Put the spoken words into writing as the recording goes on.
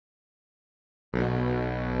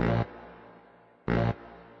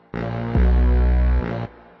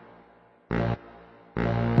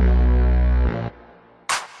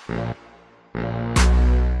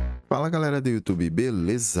Fala galera do YouTube,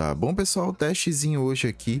 beleza? Bom pessoal, testezinho hoje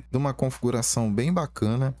aqui de uma configuração bem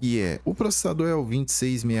bacana, e o processador é o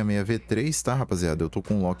 2666V3, tá rapaziada? Eu tô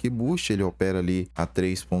com um lock boost, ele opera ali a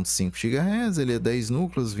 3.5 GHz, ele é 10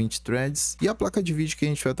 núcleos, 20 threads, e a placa de vídeo que a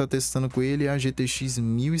gente vai estar testando com ele é a GTX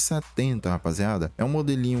 1070, rapaziada. É um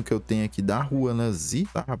modelinho que eu tenho aqui da Roda,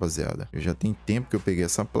 tá rapaziada? Eu já tem tempo que eu peguei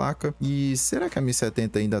essa placa, e será que a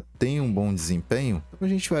 1070 ainda tem um bom desempenho? Então a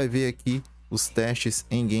gente vai ver aqui os testes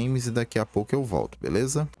em games e daqui a pouco eu volto,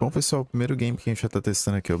 beleza? Bom pessoal, o primeiro game que a gente já tá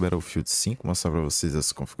testando aqui é o Battlefield 5, mostrar pra vocês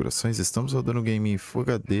as configurações. Estamos rodando o game em Full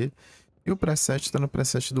HD e o preset tá no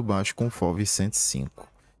preset do baixo com FOV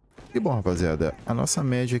 105. E bom rapaziada, a nossa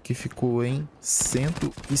média aqui ficou em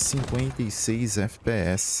 156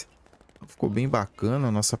 FPS. Ficou bem bacana,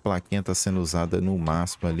 a nossa plaquinha tá sendo usada no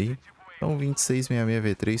máximo ali. Então o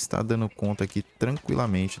 2666V3 está dando conta aqui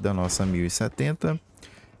tranquilamente da nossa 1070.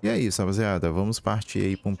 E é isso, rapaziada. Vamos partir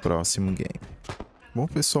aí para um próximo game. Bom,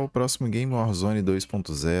 pessoal, o próximo game é o Warzone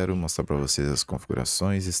 2.0. Mostrar para vocês as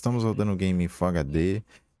configurações. Estamos rodando o game em Full HD.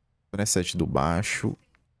 Preset do baixo.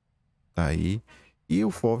 Tá aí. E o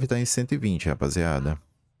FOV tá em 120, rapaziada.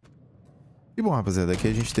 E bom, rapaziada, aqui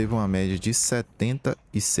a gente teve uma média de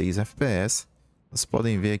 76 FPS. Vocês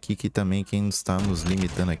podem ver aqui que também quem está nos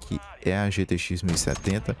limitando aqui é a GTX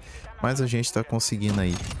 1070. Mas a gente está conseguindo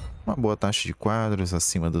aí uma boa taxa de quadros,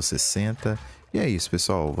 acima dos 60. E é isso,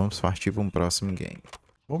 pessoal. Vamos partir para um próximo game.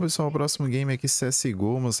 Bom, pessoal, o próximo game é aqui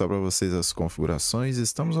CSGO. Vou mostrar para vocês as configurações.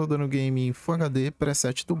 Estamos rodando o game em Full HD,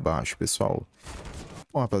 preset do baixo, pessoal.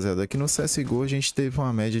 Bom, rapaziada, aqui no CSGO a gente teve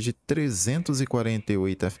uma média de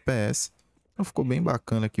 348 FPS. Então ficou bem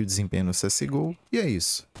bacana aqui o desempenho no CSGO. E é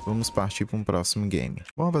isso. Vamos partir para um próximo game.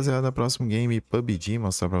 Bom, rapaziada, próximo game PUBG.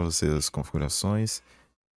 Mostrar para vocês as configurações.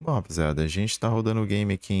 Bom, rapaziada, a gente tá rodando o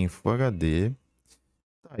game aqui em Full HD.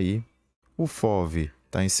 Tá aí. O FOV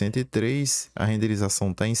tá em 103, a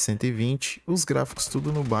renderização tá em 120, os gráficos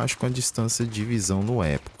tudo no baixo com a distância de visão no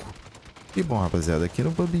épico. E bom, rapaziada, aqui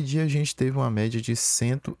no PUBG a gente teve uma média de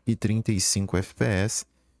 135 FPS.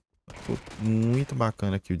 Ficou muito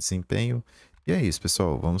bacana aqui o desempenho. E é isso,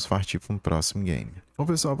 pessoal. Vamos partir para um próximo game. Bom,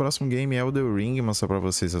 pessoal, o próximo game é o The Ring. Mostrar para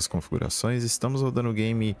vocês as configurações. Estamos rodando o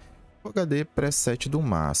game HD preset do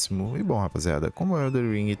máximo. E bom, rapaziada, como o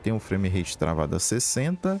Elden Ring tem um frame rate travado a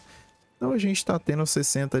 60, então a gente tá tendo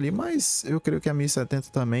 60 ali, mas eu creio que a 1070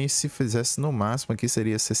 também, se fizesse no máximo aqui,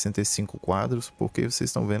 seria 65 quadros, porque vocês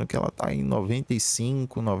estão vendo que ela tá em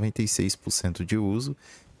 95, 96% de uso.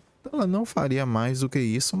 Então ela não faria mais do que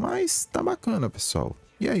isso, mas tá bacana, pessoal.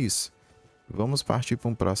 E é isso. Vamos partir para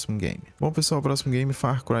um próximo game. Bom, pessoal, o próximo game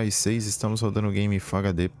Far Cry 6. Estamos rodando o game Full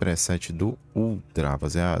HD preset do Ultra,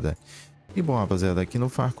 rapaziada. E bom, rapaziada, aqui no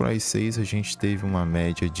Far Cry 6 a gente teve uma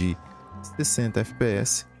média de 60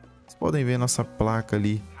 FPS. Vocês podem ver nossa placa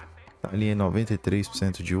ali, tá ali em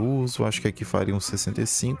 93% de uso. Acho que aqui faria uns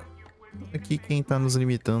 65. Aqui quem está nos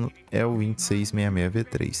limitando é o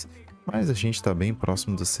 2666V3. Mas a gente está bem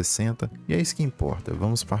próximo dos 60 e é isso que importa.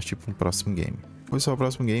 Vamos partir para um próximo game. Pessoal, o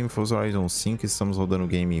próximo game foi o Horizon 5, estamos rodando o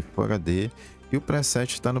game em Full HD e o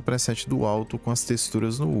preset está no preset do alto com as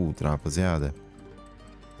texturas no Ultra, rapaziada.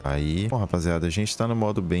 Aí, bom, rapaziada, a gente está no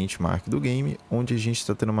modo benchmark do game, onde a gente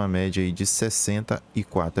está tendo uma média aí de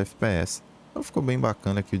 64 FPS. Então ficou bem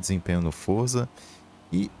bacana aqui o desempenho no Forza.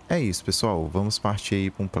 E é isso, pessoal, vamos partir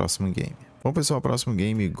aí para um próximo game. Bom, pessoal, o próximo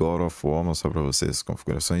game, God of War, mostrar para vocês as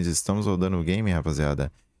configurações. Estamos rodando o game,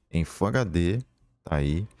 rapaziada, em Full HD, tá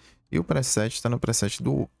aí. E o preset está no preset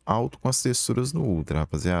do alto com as texturas no Ultra,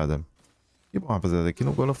 rapaziada. E bom, rapaziada, aqui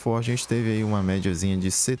no God of War a gente teve aí uma médiazinha de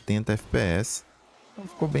 70 FPS. Então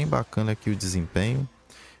ficou bem bacana aqui o desempenho.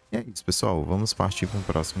 E é isso, pessoal. Vamos partir para um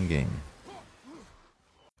próximo game.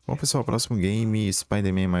 Bom, pessoal, o próximo game,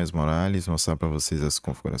 Spider-Man Mais Morales. Mostrar para vocês as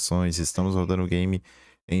configurações. Estamos rodando o game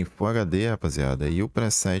em Full HD, rapaziada. E o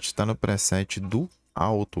preset está no preset do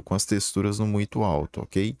alto com as texturas no muito alto,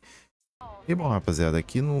 ok? E bom, rapaziada,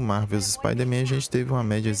 aqui no Marvel's Spider-Man a gente teve uma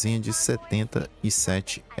médiazinha de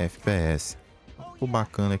 77 FPS. Ficou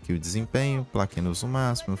bacana aqui o desempenho, plaquinha no uso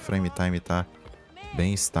máximo, o frame time tá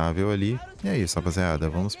bem estável ali. E é isso, rapaziada,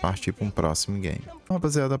 vamos partir para um próximo game. Bom,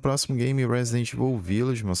 rapaziada, próximo game Resident Evil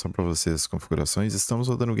Village, mostrar para vocês as configurações. Estamos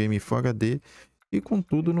rodando o game Full HD e com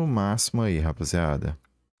tudo no máximo aí, rapaziada.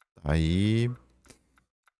 Aí...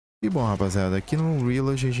 E bom, rapaziada, aqui no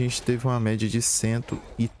Village a gente teve uma média de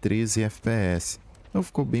 113 FPS. Então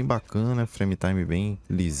ficou bem bacana, frame time bem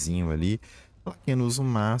lisinho ali. Plaquinha no uso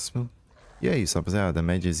máximo. E é isso, rapaziada,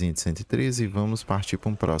 médiazinha de 113 e vamos partir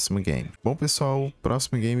para um próximo game. Bom, pessoal,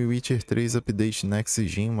 próximo game Witcher 3 Update Next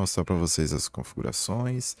Gen, mostrar para vocês as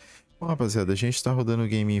configurações. Bom, rapaziada, a gente está rodando o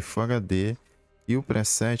game em Full HD E o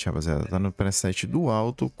preset, rapaziada, tá no preset do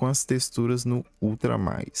alto com as texturas no Ultra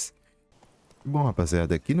mais. Bom,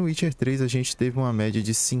 rapaziada, aqui no Witcher 3 a gente teve uma média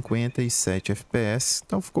de 57 FPS,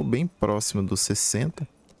 então ficou bem próximo dos 60,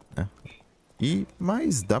 né?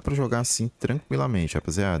 Mas dá pra jogar assim tranquilamente,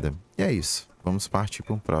 rapaziada. E é isso, vamos partir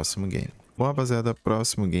para um próximo game. Bom, rapaziada,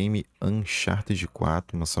 próximo game, Uncharted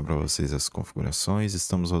 4, vou mostrar pra vocês as configurações.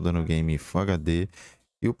 Estamos rodando o game Full HD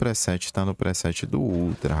e o preset está no preset do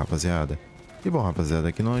Ultra, rapaziada. E bom, rapaziada,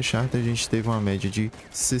 aqui no Uncharted a gente teve uma média de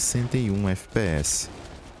 61 FPS.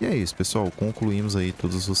 E é isso, pessoal, concluímos aí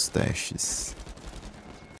todos os testes.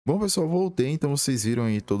 Bom, pessoal, voltei, então vocês viram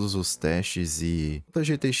aí todos os testes e tanto a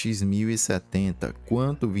GTX 1070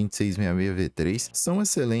 quanto o 2666 V3 são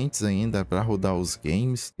excelentes ainda para rodar os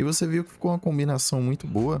games e você viu que ficou uma combinação muito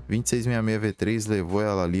boa. 2666 V3 levou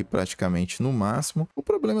ela ali praticamente no máximo. O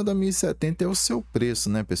problema da 1070 é o seu preço,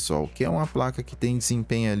 né, pessoal? Que é uma placa que tem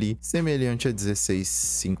desempenho ali semelhante a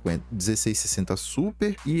 1660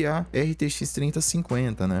 Super e a RTX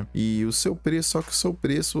 3050, né? E o seu preço, só que o seu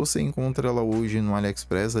preço você encontra ela hoje no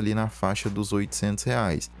AliExpress ali na faixa dos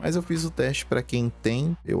R$800. Mas eu fiz o teste para quem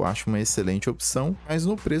tem, eu acho uma excelente opção, mas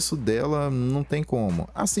no preço dela não tem como.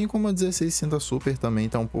 Assim como a 1660 Super também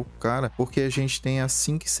tá um pouco cara, porque a gente tem a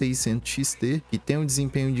 5600 XT, que tem um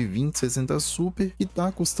desempenho de 2060 Super, que tá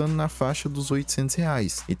custando na faixa dos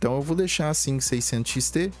R$800. Então eu vou deixar a 5600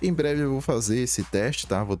 XT, em breve eu vou fazer esse teste,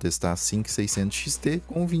 tá? Vou testar a 5600 XT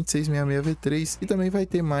com o 2666 V3 e também vai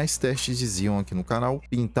ter mais testes de Xeon aqui no canal,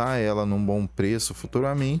 pintar ela num bom preço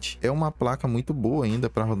futuramente. É uma placa muito boa ainda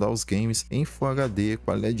para rodar os games em Full HD,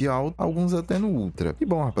 qualidade alta, alguns até no Ultra. E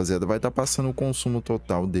bom, rapaziada, vai estar passando o consumo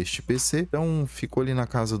total deste PC, então ficou ali na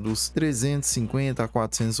casa dos 350 a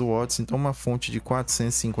 400 watts, então uma fonte de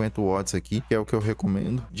 450 watts aqui, que é o que eu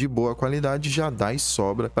recomendo, de boa qualidade, já dá e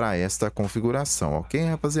sobra para esta configuração, ok,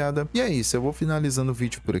 rapaziada? E é isso, eu vou finalizando o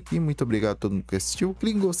vídeo por aqui, muito obrigado a todo mundo que assistiu,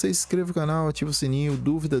 clique em gostei, se inscreva no canal, ativa o sininho,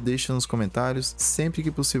 dúvida deixa nos comentários, sempre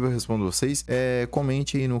que possível eu respondo vocês,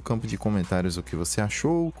 comente aí no campo de comentários o que você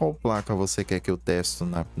achou, qual placa você quer que eu testo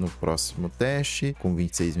no próximo teste com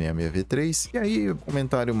 2666 V3, e aí o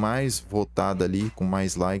comentário mais votado ali, com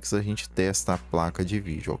mais likes, a gente testa a placa de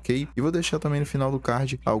vídeo, ok? E vou deixar também no final do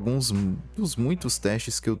card alguns dos muitos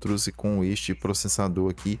testes que eu trouxe com este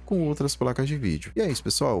processador aqui, com outras placas de vídeo. E é isso,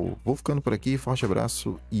 pessoal, vou ficando por aqui, forte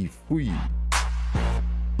abraço e fui!